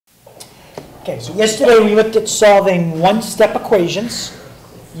Okay, so yesterday we looked at solving one-step equations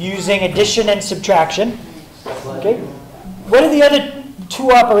using addition and subtraction. Okay, what are the other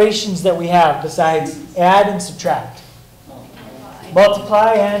two operations that we have besides add and subtract?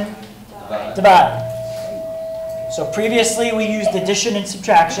 Multiply and divide. So previously we used addition and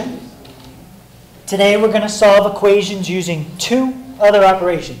subtraction. Today we're going to solve equations using two other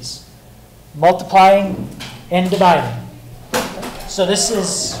operations, multiplying and dividing. So this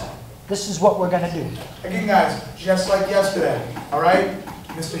is what we're going to do. Again, guys, just like yesterday, all right?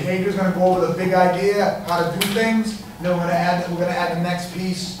 Mr. Hager's going to go over the big idea, how to do things, and then we're going to add the next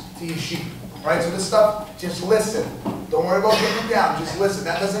piece to your sheet. All right? So this stuff, just listen. Don't worry about getting it down. Just listen.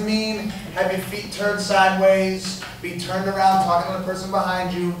 That doesn't mean have your feet turned sideways, be turned around, talking to the person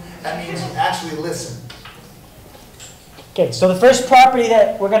behind you. That means actually listen. Okay, so the first property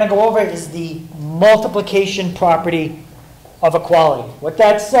that we're going to go over is the multiplication property of equality. What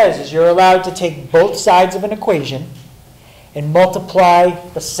that says is you're allowed to take both sides of an equation and multiply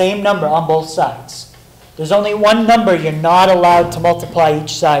the same number on both sides. There's only one number you're not allowed to multiply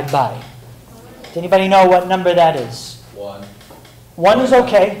each side by. Does anybody know what number that is? 1. 1 is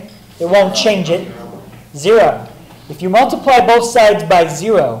okay. It won't change it. 0. If you multiply both sides by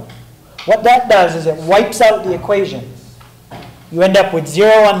 0, what that does is it wipes out the equation. You end up with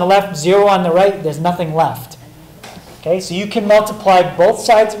 0 on the left, 0 on the right. There's nothing left. Okay, so you can multiply both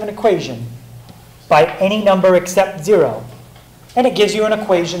sides of an equation by any number except 0. And it gives you an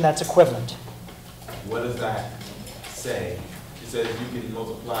equation that's equivalent. What does that say? It says you can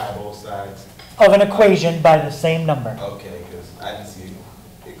multiply both sides Of an equation by the same number. Okay, because I didn't see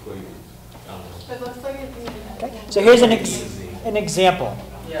equated. It looks like it's easy. Okay, so here's an example.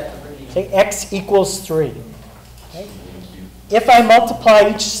 Say x equals 3. Okay. If I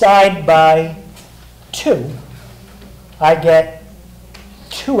multiply each side by 2, I get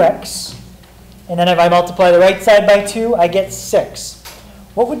 2x. And then if I multiply the right side by 2, I get 6.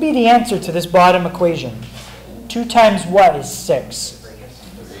 What would be the answer to this bottom equation? 2 times what is 6?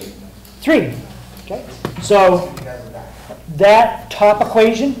 3. Okay? So that top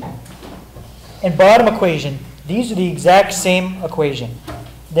equation and bottom equation, these are the exact same equation.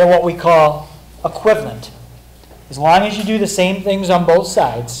 They're what we call equivalent. As long as you do the same things on both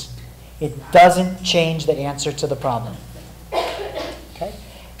sides, it doesn't change the answer to the problem. Okay?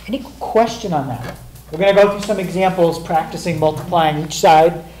 Any question on that? We're going to go through some examples practicing multiplying each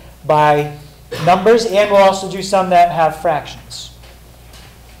side by numbers, and we'll also do some that have fractions.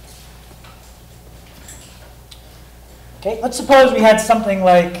 Okay, let's suppose we had something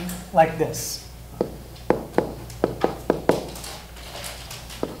like this.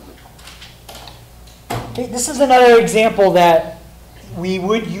 Okay, this is another example that we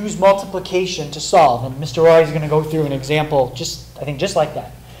would use multiplication to solve, and Mr. Roy is going to go through an example I think just like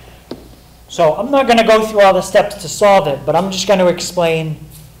that. So I'm not going to go through all the steps to solve it, but I'm just going to explain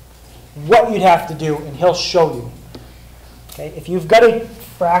what you'd have to do, and he'll show you. Okay, if you've got a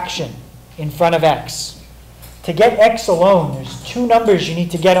fraction in front of x, to get x alone, there's two numbers you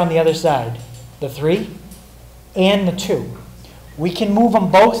need to get on the other side, the 3 and the 2. We can move them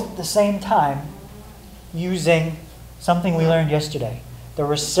both at the same time using something we learned yesterday, the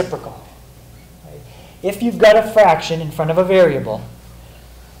reciprocal. Right? If you've got a fraction in front of a variable,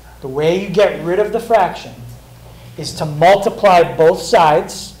 the way you get rid of the fraction is to multiply both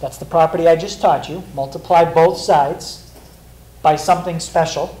sides. That's the property I just taught you. Multiply both sides by something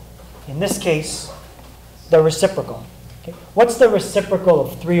special. In this case, the reciprocal. Okay? What's the reciprocal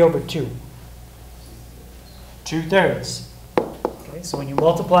of 3 over 2? 2/3. Okay, so when you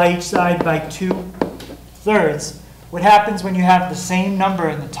multiply each side by 2/3, what happens when you have the same number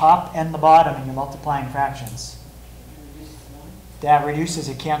in the top and the bottom and you're multiplying fractions? That reduces,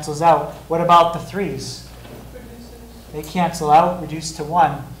 it cancels out. What about the 3's? They cancel out, reduce to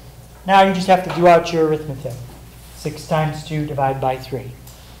 1. Now you just have to do out your arithmetic. 6 times 2 divided by 3.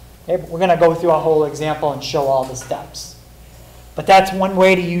 Okay, but we're going to go through a whole example and show all the steps. But that's one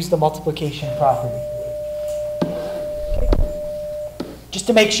way to use the multiplication property. Okay. Just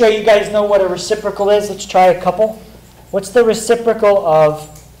to make sure you guys know what a reciprocal is, let's try a couple. What's the reciprocal of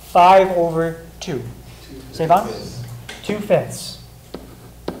 5 over 2? Savon? 2/5.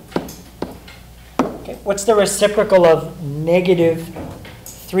 Okay. What's the reciprocal of negative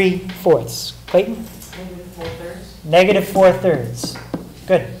 3/4? Clayton? Negative 4/3.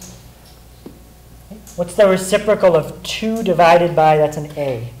 Good. What's the reciprocal of 2 divided by, that's an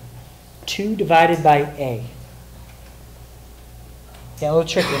A. 2 divided by A. Yeah, a little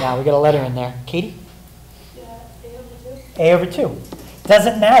tricky now. We got a letter in there. Katie? Yeah, A over 2. A over 2.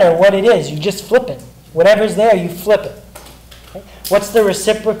 Doesn't matter what it is. You just flip it. Whatever's there, you flip it. Okay? What's the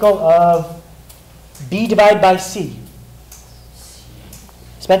reciprocal of B divided by C.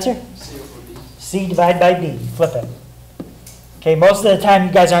 Spencer? C divided by B. Flip it. Okay, most of the time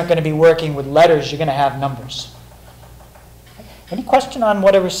you guys aren't going to be working with letters. You're going to have numbers. Any question on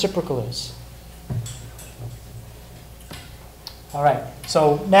what a reciprocal is? All right,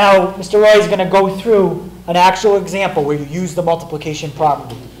 so now Mr. Roy is going to go through an actual example where you use the multiplication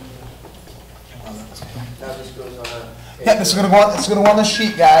property. Now this goes on a. Yeah, this is gonna go on the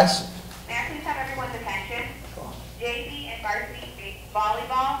sheet, guys. May I please have everyone's attention? JV and varsity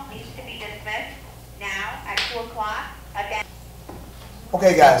volleyball needs to be dismissed now at 2 o'clock. Again.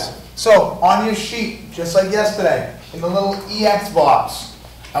 Okay, guys, so on your sheet, just like yesterday, in the little EX box,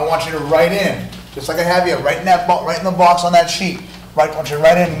 I want you to write in, just like I have here, right in the box on that sheet. I want you to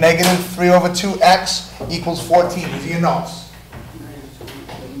write in -3/2x equals 14. These are your notes.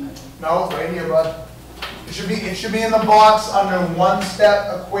 No, it's right here, bud. It should be in the box under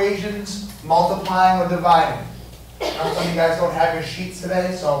one-step equations, multiplying or dividing. Now, some of you guys don't have your sheets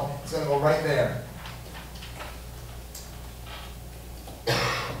today, so it's gonna go right there.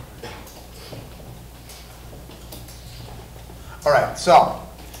 All right, so,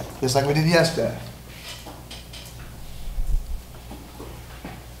 just like we did yesterday.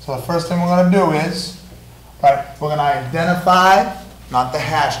 So the first thing we're going to do is, right, we're going to identify, not the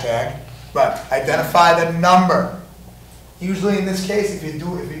hashtag, but identify the number. Usually in this case, if you're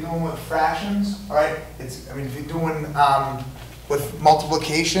doing with fractions, all right, if you're doing with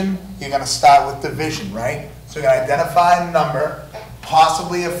multiplication, you're going to start with division, right? So you're going to identify a number,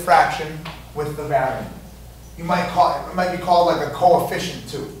 possibly a fraction, with the variable. It might be called like a coefficient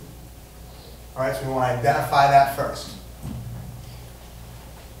too. All right, so we want to identify that first.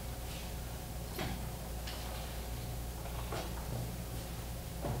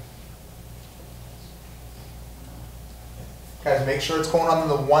 Guys, make sure it's going under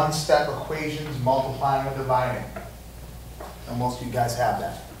the one-step equations, multiplying or dividing. And most of you guys have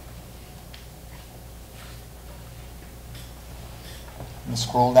that. I'm going to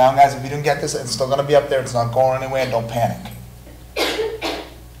scroll down, guys. If you didn't get this, it's still going to be up there. It's not going anywhere. Don't panic.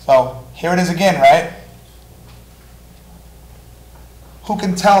 So here it is again, right? Who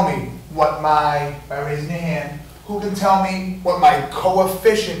can tell me what by raising your hand, who can tell me what my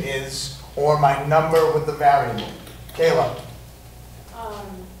coefficient is or my number with the variable? Kayla.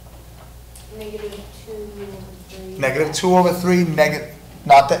 -2 over 3. -2/3,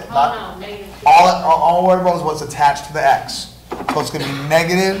 not that, not, No, -2. all I worry about is what's attached to the x. So it's going to be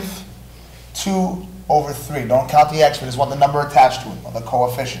 -2/3. Don't count the x, we just want the number attached to it, or the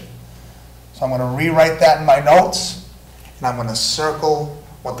coefficient. So I'm going to rewrite that in my notes, and I'm going to circle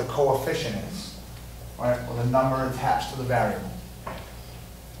what the coefficient is, right, or the number attached to the variable.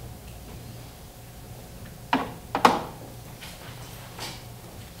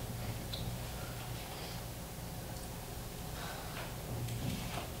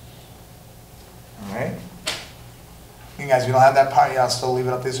 All right. You guys, if you don't have that part yet, I'll still leave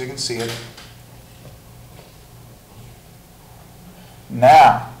it up there so you can see it.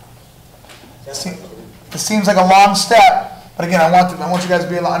 Now, this seems like a long step, but again, I want you guys to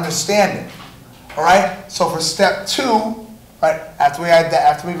be able to understand it. All right. So for step 2, right, after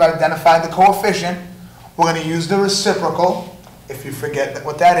we've identified the coefficient, we're going to use the reciprocal. If you forget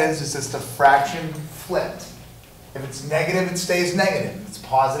what that is, it's just a fraction flipped. If it's negative, it stays negative. If it's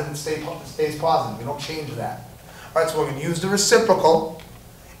positive, it stays positive. We don't change that. All right, so we're going to use the reciprocal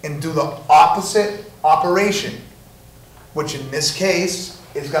and do the opposite operation, which in this case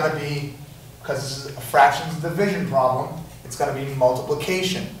is going to be, because this is a fractions division problem, it's going to be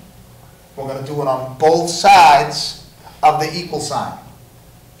multiplication. We're going to do it on both sides of the equal sign,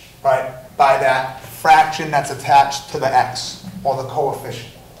 right, by that fraction that's attached to the x, or the coefficient.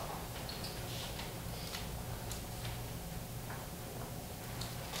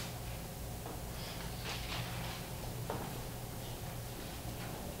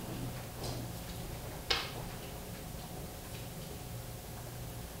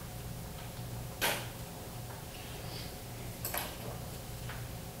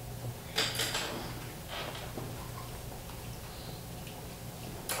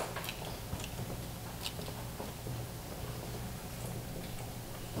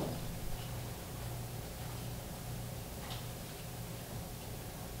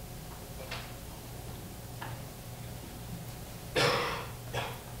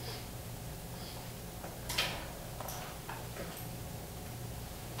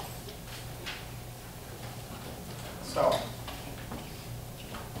 So,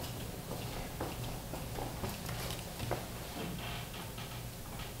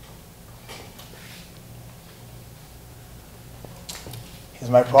 here's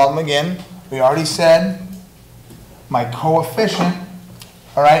my problem again. We already said my coefficient,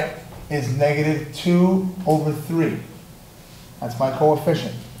 all right, is -2/3. That's my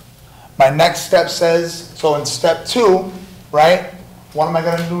coefficient. My next step says, so in step 2, right, what am I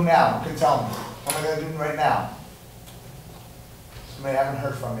going to do now? You can tell me. What am I going to do right now? Somebody I haven't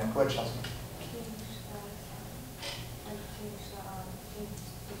heard from you. Go ahead, Chelsea.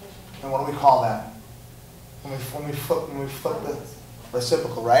 And what do we call that? When we flip the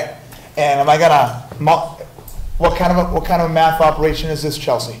reciprocal, right? And am I gonna what kind of a math operation is this,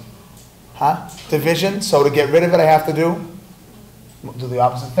 Chelsea? Huh? Division. So to get rid of it, I have to do the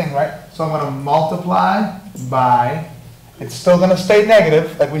opposite thing, right? So I'm gonna multiply by. It's still gonna stay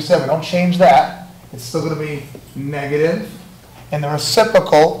negative, like we said. We don't change that. It's still gonna be negative. And the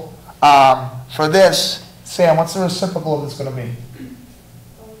reciprocal for this, Sam, what's the reciprocal of this gonna be?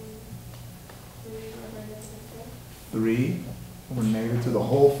 3 over -2, the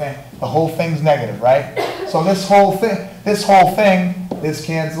whole thing. The whole thing's negative, right? So this whole thing, this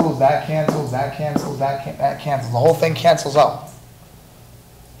cancels, that cancels, that cancels, that cancels. The whole thing cancels out.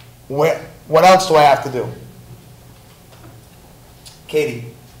 What else do I have to do?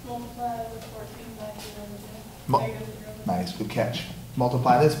 Katie. Multiply with 14 by 2. Nice, good catch.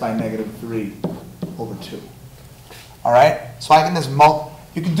 Multiply this by -3/2. All right? So I can just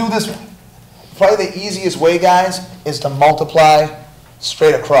you can do this. Probably the easiest way, guys, is to multiply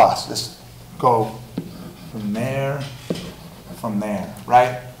straight across. Just go from there,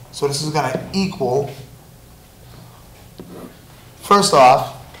 right? So this is going to equal, first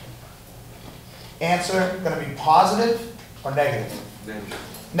off, answer going to be positive or negative? Negative.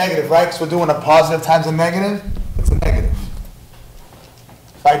 Negative, right? Because we're doing a positive times a negative. It's a negative.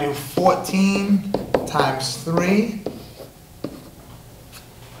 If I do 14 times 3,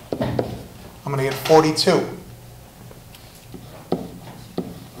 I'm going to get 42.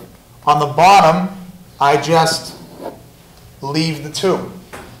 On the bottom, I just leave the 2.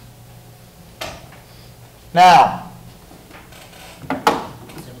 Now,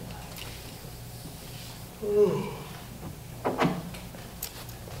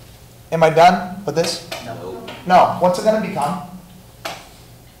 am I done with this? No. No. What's it going to become?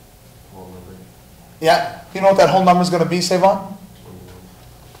 Yeah. You know what that whole number is going to be, Savon?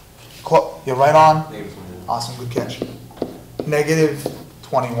 You're right on. Awesome, good catch.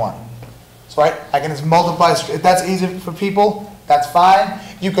 -21. So I can just multiply. If that's easy for people, that's fine.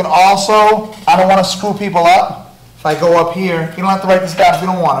 You can also, I don't want to screw people up. If I go up here, you don't have to write this down if you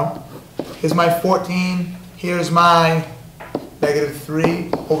don't want to. Here's my 14. Here's my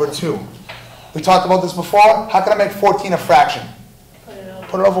 -3/2. We talked about this before. How can I make 14 a fraction?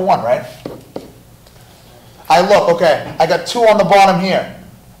 Put it over 1, right? I look, okay, I got 2 on the bottom here.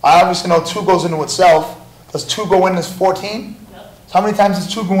 I obviously know 2 goes into itself. Does 2 go in as 14? Yep. So how many times does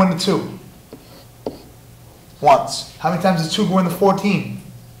 2 go into 2? Once. How many times does 2 go into 14?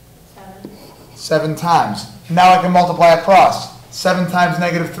 7 times. Now I can multiply across. 7 times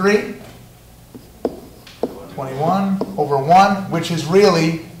 -3? 21 over 1, which is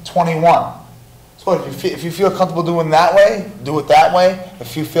really 21. So if you feel comfortable doing it that way, do it that way.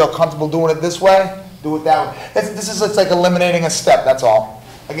 If you feel comfortable doing it this way, do it that way. It's like eliminating a step, that's all.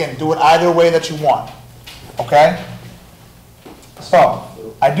 Again, do it either way that you want. Okay? So,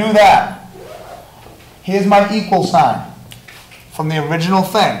 I do that. Here's my equal sign from the original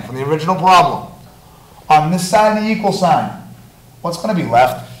thing, from the original problem. On this side of the equal sign, what's going to be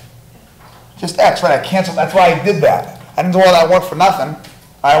left? Just x, right? I canceled. That's why I did that. I didn't do all that work for nothing.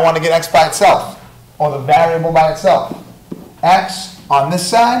 I want to get x by itself, or the variable by itself. X on this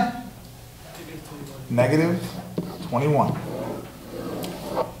side, -21.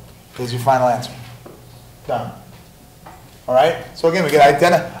 Here's your final answer. Done. All right? So again, we can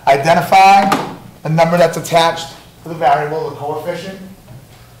identify the number that's attached to the variable, the coefficient.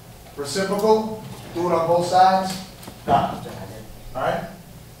 Reciprocal, do it on both sides. Done. All right?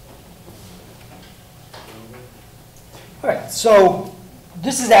 All right, so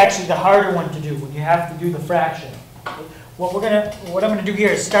this is actually the harder one to do when you have to do the fraction. What I'm gonna do here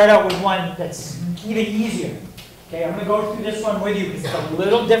is start out with one that's even easier. Okay, I'm gonna go through this one with you because it's a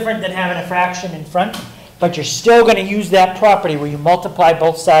little different than having a fraction in front, but you're still gonna use that property where you multiply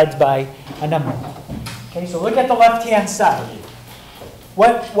both sides by a number. Okay, so look at the left-hand side.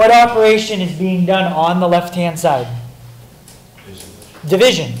 What operation is being done on the left-hand side?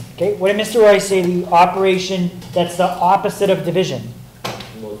 Division. Okay, what did Mr. Roy say the operation that's the opposite of division?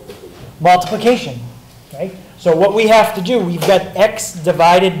 Multiplication. Okay, so what we have to do, we've got x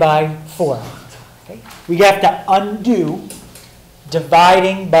divided by 4. Okay, we have to undo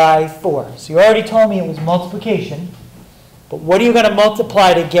dividing by 4. So you already told me it was multiplication. But what are you going to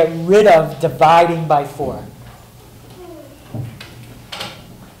multiply to get rid of dividing by 4?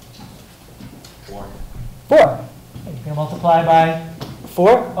 4. 4. You're going to multiply by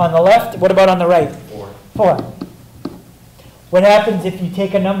 4 on the left. What about on the right? 4. 4. What happens if you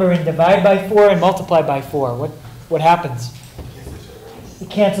take a number and divide by 4 and multiply by 4? What happens? It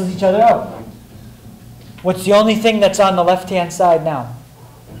cancels each other out. What's the only thing that's on the left-hand side now?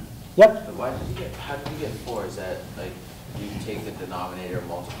 Yep. How did you get 4? Is that like you take the denominator and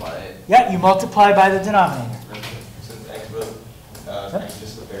multiply it? Yeah, you multiply by the denominator. Since x really, x is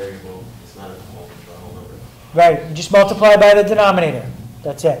just a variable, it's not a whole number. Right, you just multiply by the denominator.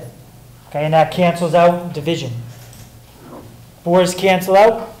 That's it. Okay, and that cancels out division. 4's cancel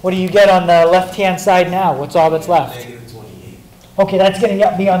out. What do you get on the left-hand side now? What's all that's left? Negative 28. Okay, that's going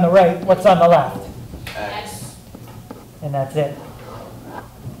to be on the right. What's on the left? X. And that's it.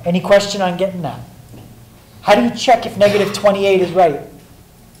 Any question on getting that? How do you check if negative 28 is right?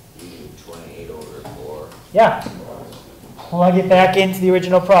 You do 28 over 4. Yeah. Plug it back into the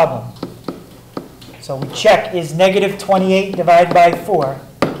original problem. So we check, is negative 28 divided by 4?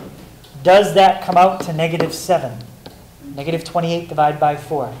 Does that come out to negative 7? Negative 28 divided by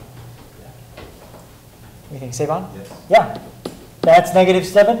 4. What do you think, Savon? Yes. Yeah. That's negative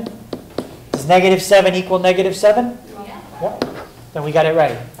 7. Does negative 7 equal negative 7? Yeah. Yep. Then we got it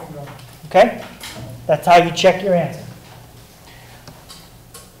right. Okay? That's how you check your answer.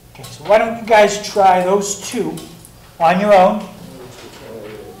 Okay, so why don't you guys try those two on your own?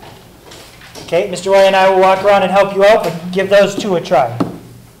 Okay, Mr. Roy and I will walk around and help you out, but give those two a try.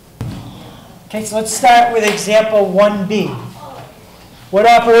 Okay, so let's start with example 1B. What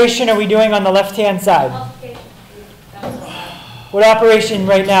operation are we doing on the left-hand side? What operation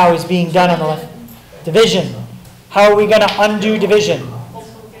right now is being done on the left? Division. How are we going to undo division?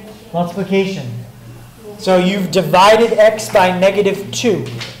 Multiplication. So you've divided x by negative 2.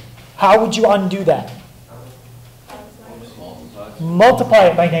 How would you undo that? Multiply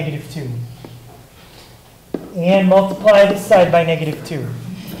it by negative 2. And multiply this side by negative 2.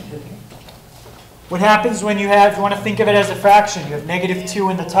 What happens when you want to think of it as a fraction? You have negative 2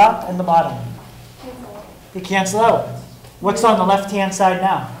 in the top and the bottom. They cancel out. What's on the left-hand side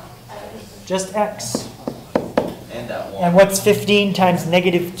now? Just x. And that 1. And what's 15 times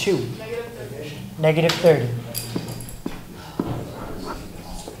negative 2? Negative 30.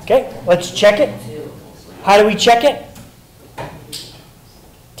 Okay, let's check it. How do we check it?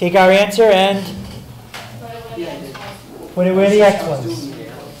 Take our answer and put it where the x was.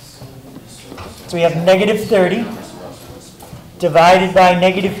 So we have negative 30 divided by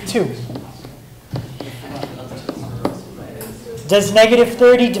negative 2. Does negative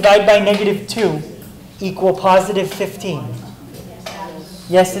 30 divided by negative 2 equal positive 15?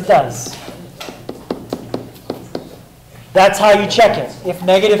 Yes, it does. That's how you check it. If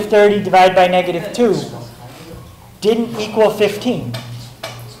negative 30 divided by negative 2 didn't equal 15,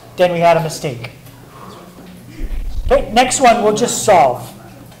 then we had a mistake. Okay, next one we'll just solve.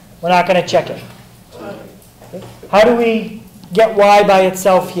 We're not going to check it. Okay. How do we get y by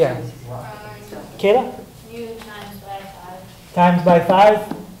itself here? Kayla? U times by 5. Times by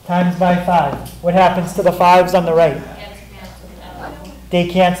 5, times by 5. What happens to the 5s on the right? Gets canceled out. They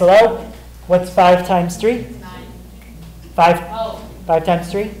cancel out. What's 5 times 3? 9. 5, Oh. 5 times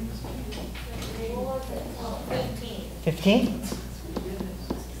 3? What was it? Oh, 15. 15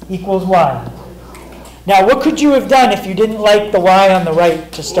 equals y. Now, what could you have done if you didn't like the y on the right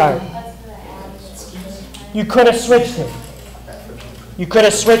to start? You could have switched it. You could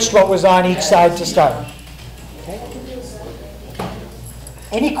have switched what was on each side to start. Okay.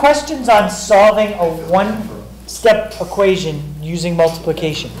 Any questions on solving a one-step equation using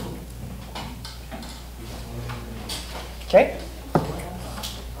multiplication? Okay.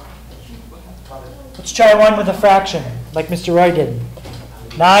 Let's try one with a fraction, like Mr. Roy did.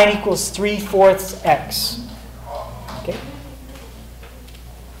 9 equals 3/4 x. Okay.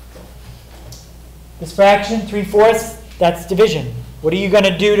 This fraction, 3/4, that's division. What are you going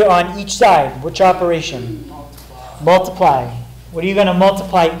to do on each side? Which operation? Multiply. What are you going to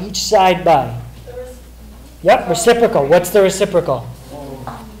multiply each side by? Yep, reciprocal. What's the reciprocal?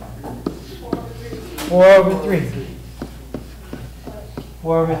 4 over 3.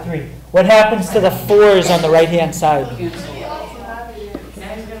 4 over 3. What happens to the 4s on the right-hand side?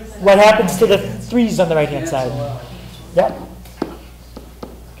 What happens to the 3s on the right-hand side? Yep.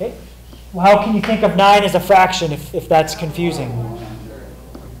 Okay. Well, how can you think of 9 as a fraction if that's confusing?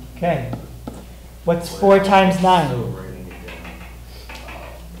 Okay. What's 4 times 9?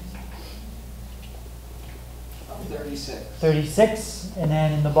 36. 36. And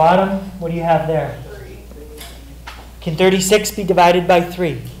then in the bottom, what do you have there? Can 36 be divided by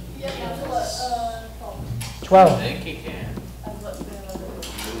 3? Yeah, that's what, 12. I think you can. I've looked at it.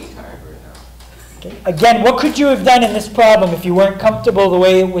 I'm really tired right now. Okay. Again, what could you have done in this problem if you weren't comfortable the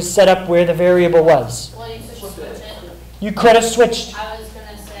way it was set up where the variable was? Well, you could switch it. You could have switched. I was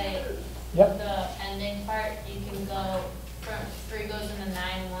gonna say, Yep. the ending part, you can go, from 3 goes into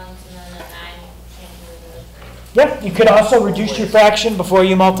 9 once, and then the 9 changes into 3. Yep, you could also reduce your fraction before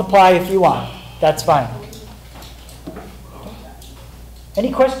you multiply if you want. That's fine. Any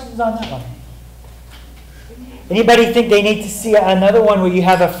questions on that one? Anybody think they need to see another one where you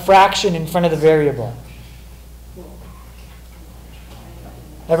have a fraction in front of the variable?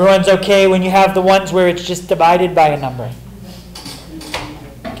 Everyone's okay when you have the ones where it's just divided by a number?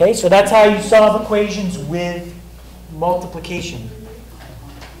 Okay, so that's how you solve equations with multiplication.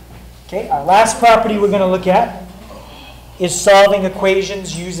 Okay, our last property we're going to look at is solving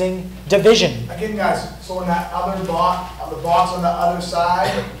equations using division. Again, guys, so in that other box, the box on the other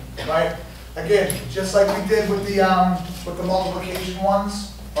side, right? Again, just like we did with the multiplication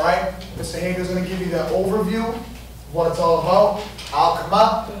ones, all right? Mr. Hager's gonna give you the overview of what it's all about. I'll come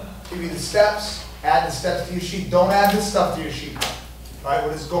up, give you the steps, add the steps to your sheet. Don't add this stuff to your sheet. All right,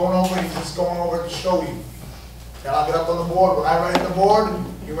 we're just going over, he's just going over to show you. Then I'll get up on the board. When I write on the board,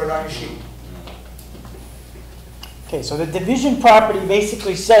 you write on your sheet. Okay, so the division property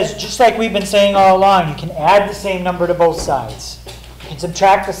basically says, just like we've been saying all along, you can add the same number to both sides. You can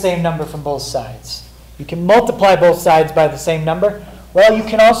subtract the same number from both sides. You can multiply both sides by the same number. Well, you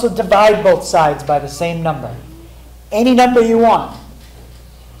can also divide both sides by the same number. Any number you want,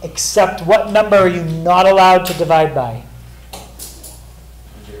 except what number are you not allowed to divide by?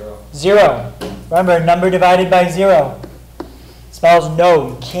 0. Remember, a number divided by 0 spells no.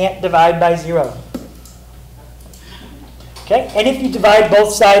 You can't divide by 0. Okay? And if you divide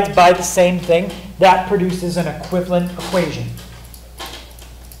both sides by the same thing, that produces an equivalent equation.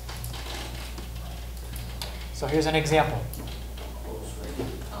 So here's an example.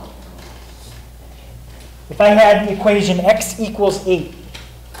 If I had the equation x equals 8,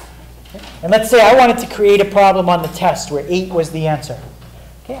 and let's say I wanted to create a problem on the test where 8 was the answer.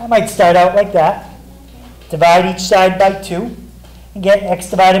 Okay, I might start out like that, divide each side by 2, and get x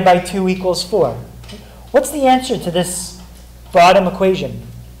divided by 2 equals 4. What's the answer to this bottom equation?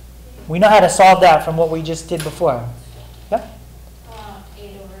 We know how to solve that from what we just did before. Yeah?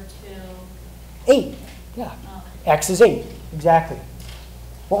 8 over 2. 8. Yeah. X is 8. Exactly.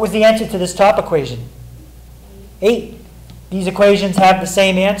 What was the answer to this top equation? 8. These equations have the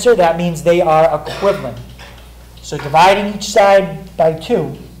same answer. That means they are equivalent. So dividing each side by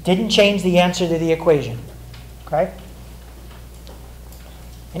 2 didn't change the answer to the equation. Okay?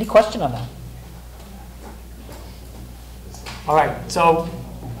 Any question on that? All right, so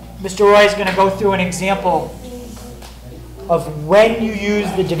Mr. Roy is going to go through an example of when you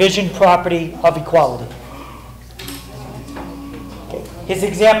use the division property of equality. Okay. His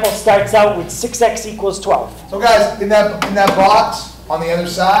example starts out with 6x equals 12. So guys, in that box on the other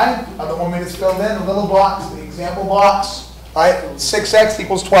side of the 1 minute filled in, the little box, the example box, all right, 6x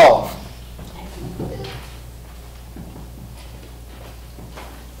equals 12.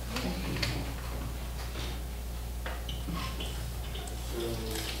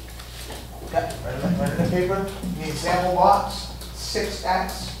 Yeah, right in the paper, in the example box,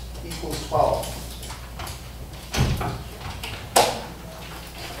 6x equals 12.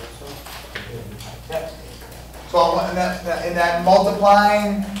 Yeah. So in that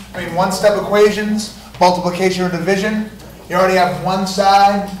multiplying, one-step equations, multiplication or division, you already have one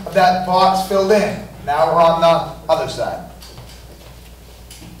side of that box filled in. Now we're on the other side.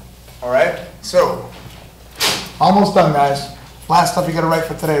 All right, so almost done, guys. Last stuff you got to write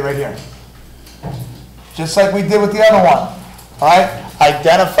for today right here. Just like we did with the other one. All right,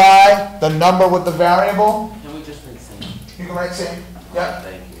 identify the number with the variable. Can we just write same? You can write same. Yep.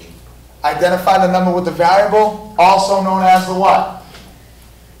 Thank you. Identify the number with the variable, also known as the what?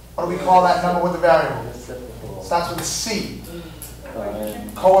 What do we call that number with the variable? Starts with a C.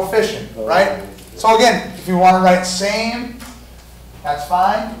 Coefficient, right? So again, if you want to write same, that's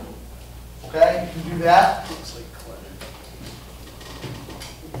fine. Okay, you can do that.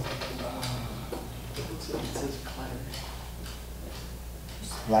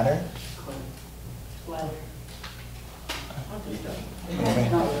 Letter?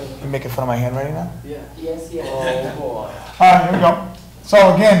 You making fun of my handwriting now? Yeah. Yes, yes. Oh, boy. All right, here we go.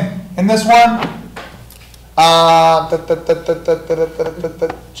 So again, in this one,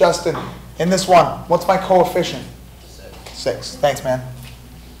 Justin, in this one, what's my coefficient? 6. Thanks, man.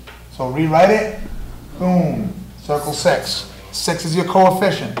 So rewrite it. Boom. Circle 6. 6 is your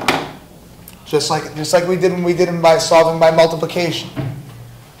coefficient. Just like we did when we did them by solving by multiplication.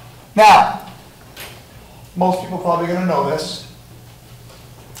 Now, most people probably gonna know this.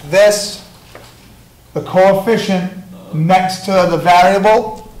 This, the coefficient next to the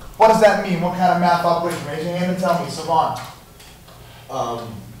variable, what does that mean? What kind of math operation? Raise your hand and tell me, Savant.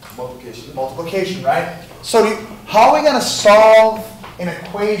 Multiplication. Multiplication, right? So how are we gonna solve an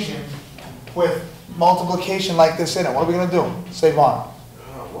equation with multiplication like this in it? What are we gonna do? Say Vaughn.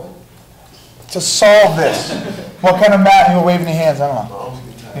 What? To solve this. What kind of math? You're waving your hands, I don't know.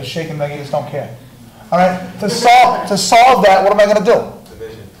 You're shaking like you just don't care. All right, to solve that, what am I gonna do?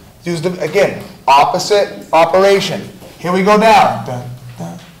 Division. Use the, again, opposite operation. Here we go down. Dun,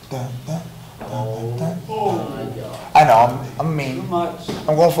 dun, dun, dun, dun, dun, dun. I know, I'm mean.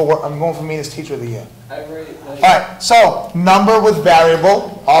 I'm going for meanest teacher of the year. All right, so number with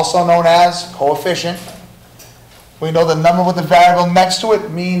variable, also known as coefficient. We know the number with the variable next to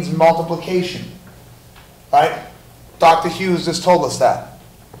it means multiplication. Right? Dr. Hughes just told us that.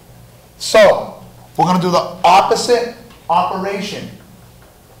 So, we're going to do the opposite operation,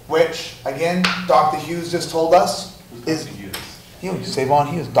 which, again, Dr. Hughes just told us is Hughes. Save on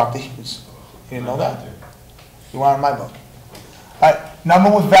Hughes, Dr. Hughes. You didn't know that? You weren't in my book. All right,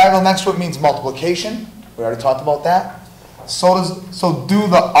 number with variable next to it means multiplication. We already talked about that. So do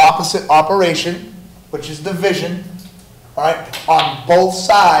the opposite operation, which is division, all right, on both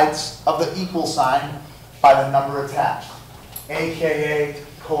sides of the equal sign by the number attached, aka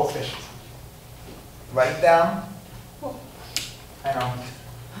coefficient. Write it down. I know.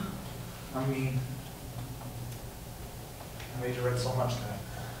 I mean, I made you read so much today.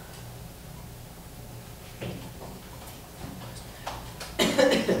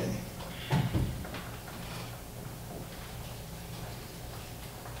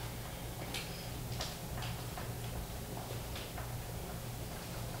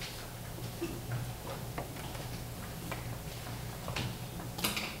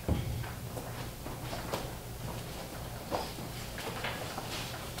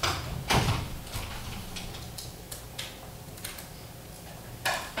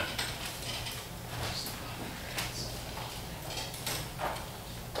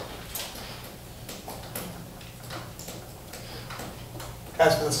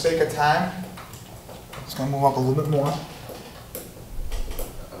 Guys, for the sake of time, I'm just going to move up a little bit more.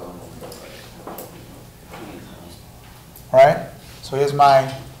 All right, so here's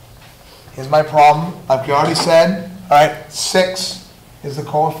my problem. Like we already said, all right, 6 is the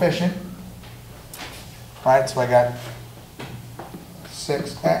coefficient. All right, so I got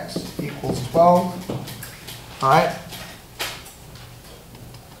 6x equals 12. All right.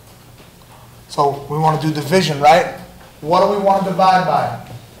 So we want to do division, right? What do we want to divide by?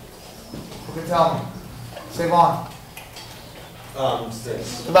 Who can tell me? Say Vaughn.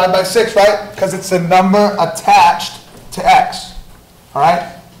 6. Divide by 6, right? Because it's a number attached to x. All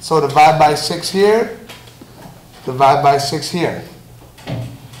right? So divide by 6 here. Divide by 6 here.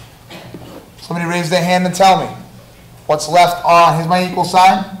 Somebody raise their hand and tell me. What's left on, here's my equal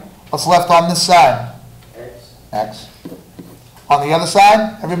sign. What's left on this side? X. X. On the other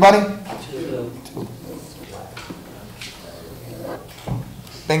side, everybody? 2.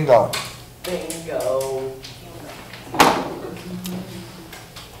 Bingo. Bingo.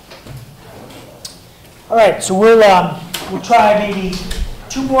 All right, so we'll try maybe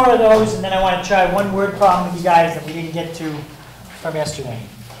 2 more of those, and then I want to try one word problem with you guys that we didn't get to from yesterday.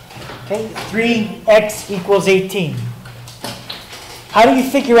 Okay, 3x equals 18. How do you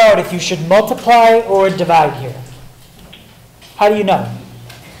figure out if you should multiply or divide here? How do you know?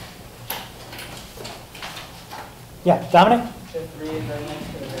 Yeah, Dominic?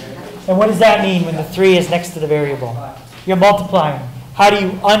 And what does that mean when the 3 is next to the variable? You're multiplying. How do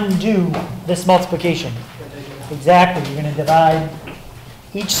you undo this multiplication? Exactly. You're going to divide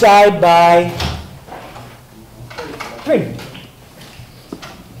each side by 3.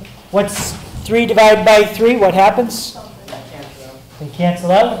 What's 3 divided by 3? What happens? They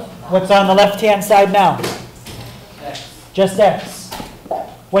cancel out. What's on the left-hand side now? Just x.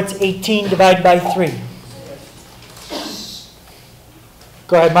 What's 18 divided by 3?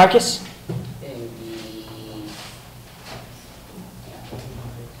 Go ahead, Marcus.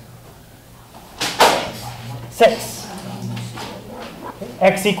 6.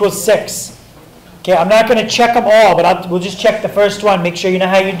 X equals 6. Okay, I'm not going to check them all, but we'll just check the first one. Make sure you know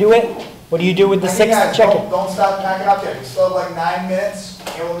how you do it. What do you do with the 6 Guys, to check don't, it? don't stop packing up yet. We still have like 9 minutes,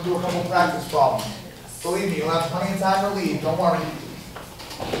 and we'll do a couple practice problems. Believe me, you'll have plenty of time to leave. Don't worry.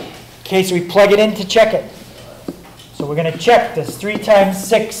 Okay, so we plug it in to check it. So we're going to check this. 3 times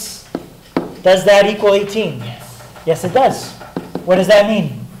 6. Does that equal 18? Yes, it does. What does that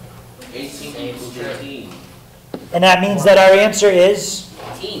mean? 18 equals 13. And that means that our answer is,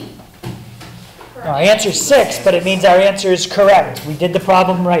 18. no, our answer is 6, but it means our answer is correct. We did the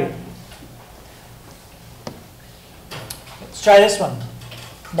problem right. Let's try this one.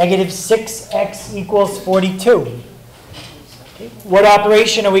 Negative 6x equals 42. Okay. What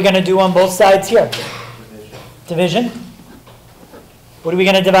operation are we going to do on both sides here? Division. What are we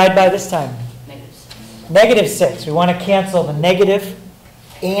going to divide by this time? Negative 6. We want to cancel the negative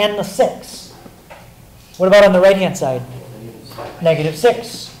and the 6. What about on the right-hand side? Negative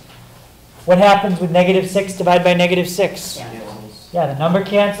 6. What happens with negative 6 divided by negative 6? Yeah, the number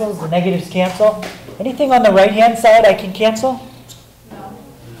cancels, the negatives cancel. Anything on the right-hand side I can cancel? No.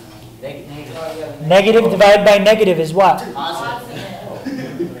 Negative divided by negative is what?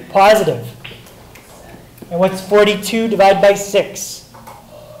 Positive. And what's 42 divided by 6?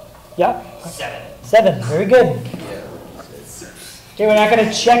 Yeah? 7. Very good. Okay, we're not going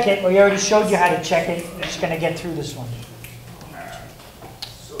to check it. We already showed you how to check it. We're just going to get through this one.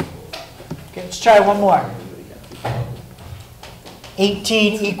 Okay, let's try one more.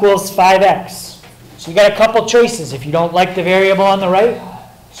 18 equals 5x. So you got a couple choices. If you don't like the variable on the right,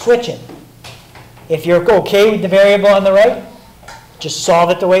 switch it. If you're okay with the variable on the right, just solve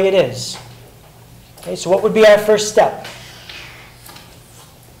it the way it is. Okay, so what would be our first step?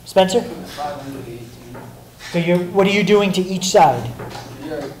 Spencer? So what are you doing to each side?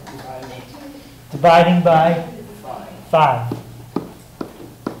 Dividing by 5.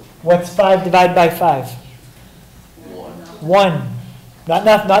 What's 5 divided by 5? 1.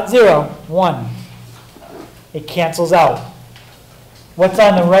 Not 0. 1. It cancels out. What's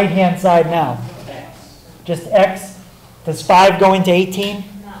on the right-hand side now? Just x. Does 5 go into 18?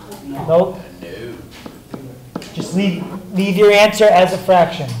 No. Nope. Just leave your answer as a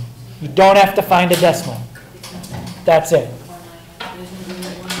fraction. You don't have to find a decimal. That's it.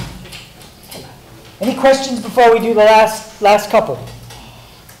 Any questions before we do the last couple?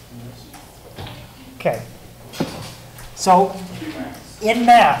 Okay. So, in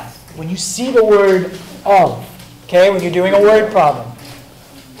math, when you see the word of, okay, when you're doing a word problem,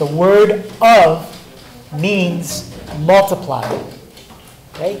 the word of means multiply.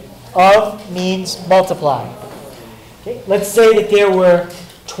 Okay? Of means multiply. Okay? Let's say that there were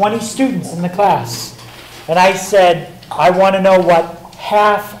 20 students in the class, and I said, I want to know what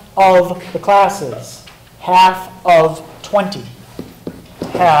half of the class is. Half of 20.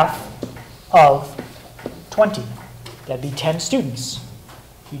 Half of 20. That'd be 10 students.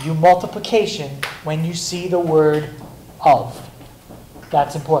 You do multiplication when you see the word of.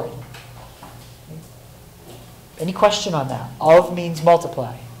 That's important. Any question on that? Of means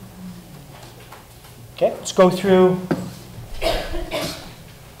multiply. Okay, let's go through.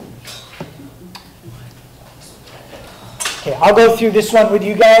 Okay, I'll go through this one with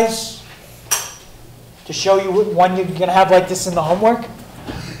you guys to show you one you're going to have like this in the homework.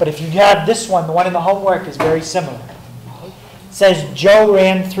 But if you have this one, the one in the homework is very similar. It says Joe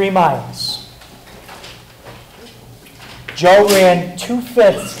ran 3 miles. Joe ran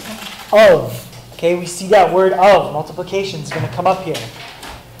 2/5 of. Okay, we see that word of. Multiplication is going to come up here.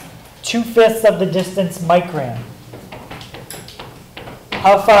 2/5 of the distance Mike ran.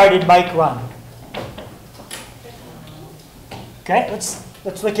 How far did Mike run? Okay,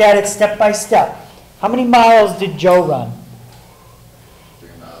 let's look at it step by step. How many miles did Joe run? 3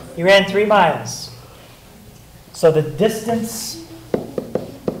 miles. He ran 3 miles. So the distance,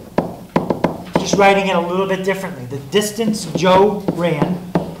 just writing it a little bit differently. The distance Joe ran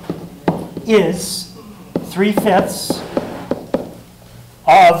is 3/5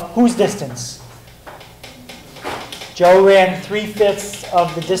 of whose distance? Joe ran 3/5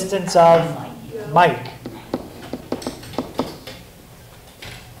 of the distance of Mike.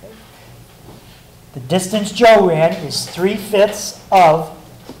 The distance Joe ran is 3/5 of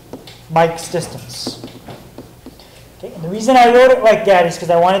Mike's distance. Okay, and the reason I wrote it like that is because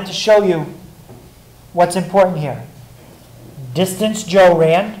I wanted to show you what's important here. Distance Joe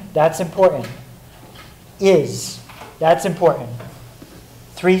ran, that's important. Is, that's important.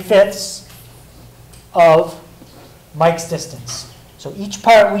 3/5 of Mike's distance. So each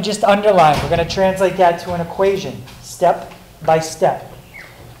part we just underline. We're going to translate that to an equation, step by step.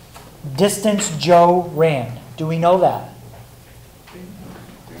 Distance Joe ran. Do we know that? 3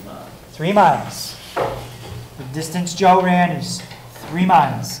 miles. 3 miles. The distance Joe ran is 3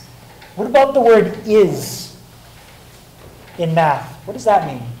 miles. What about the word is in math? What does that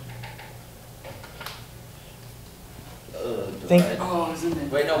mean? Think.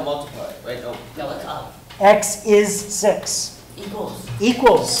 Divide. Wait, no, multiply. Wait, no. No, it's up. X is 6. Equals.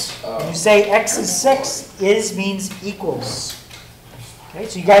 Equals. When you say X is 6, is means equals. Okay,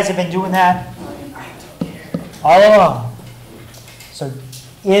 so you guys have been doing that all along. So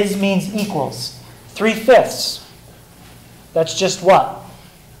is means equals. 3/5. That's just what?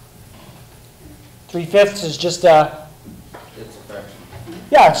 3/5 is just a, It's a fraction.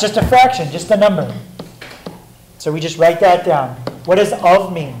 yeah, it's just a fraction, just a number. So we just write that down. What does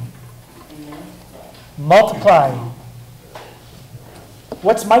of mean? Multiply.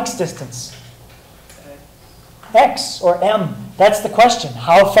 What's Mike's distance? X or M? That's the question.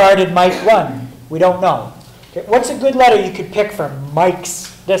 How far did Mike run? We don't know. Okay, what's a good letter you could pick for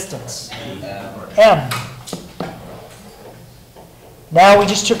Mike's distance? M. Now we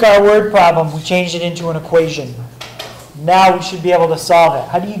just took our word problem, we changed it into an equation. Now we should be able to solve it.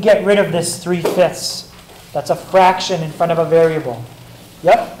 How do you get rid of this 3/5? That's a fraction in front of a variable.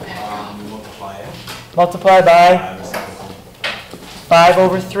 Yep. Multiply it. Multiply by 5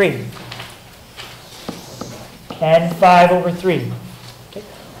 over 3. And 5 over 3. Okay.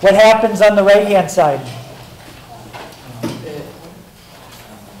 What happens on the right-hand side?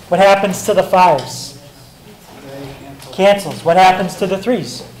 What happens to the 5s? Cancels. What happens to the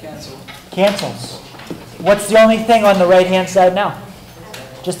 3s? Cancels. What's the only thing on the right-hand side now?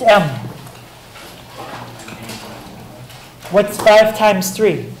 Just M. What's 5 times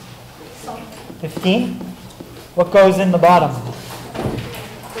 3? 15. What goes in the bottom?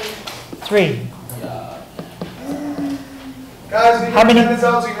 3. Guys, leave How many- your attendance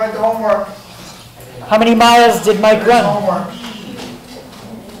out so you can write the homework. How many miles did Mike run? Homework.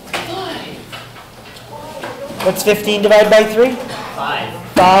 What's 15 divided by 3? 5.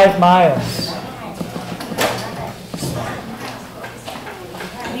 5 miles.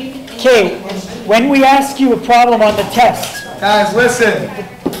 Okay, when we ask you a problem on the test, Guys, listen.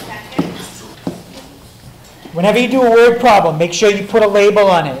 whenever you do a word problem, make sure you put a label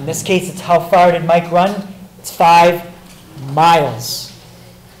on it. In this case, it's how far did Mike run? It's 5 miles.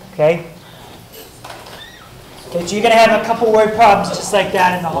 Okay? Okay, so you're going to have a couple word problems just like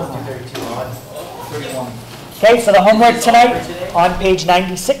that in the homework. Okay, so the homework tonight on page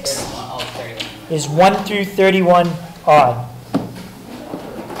 96 is 1 through 31 odd.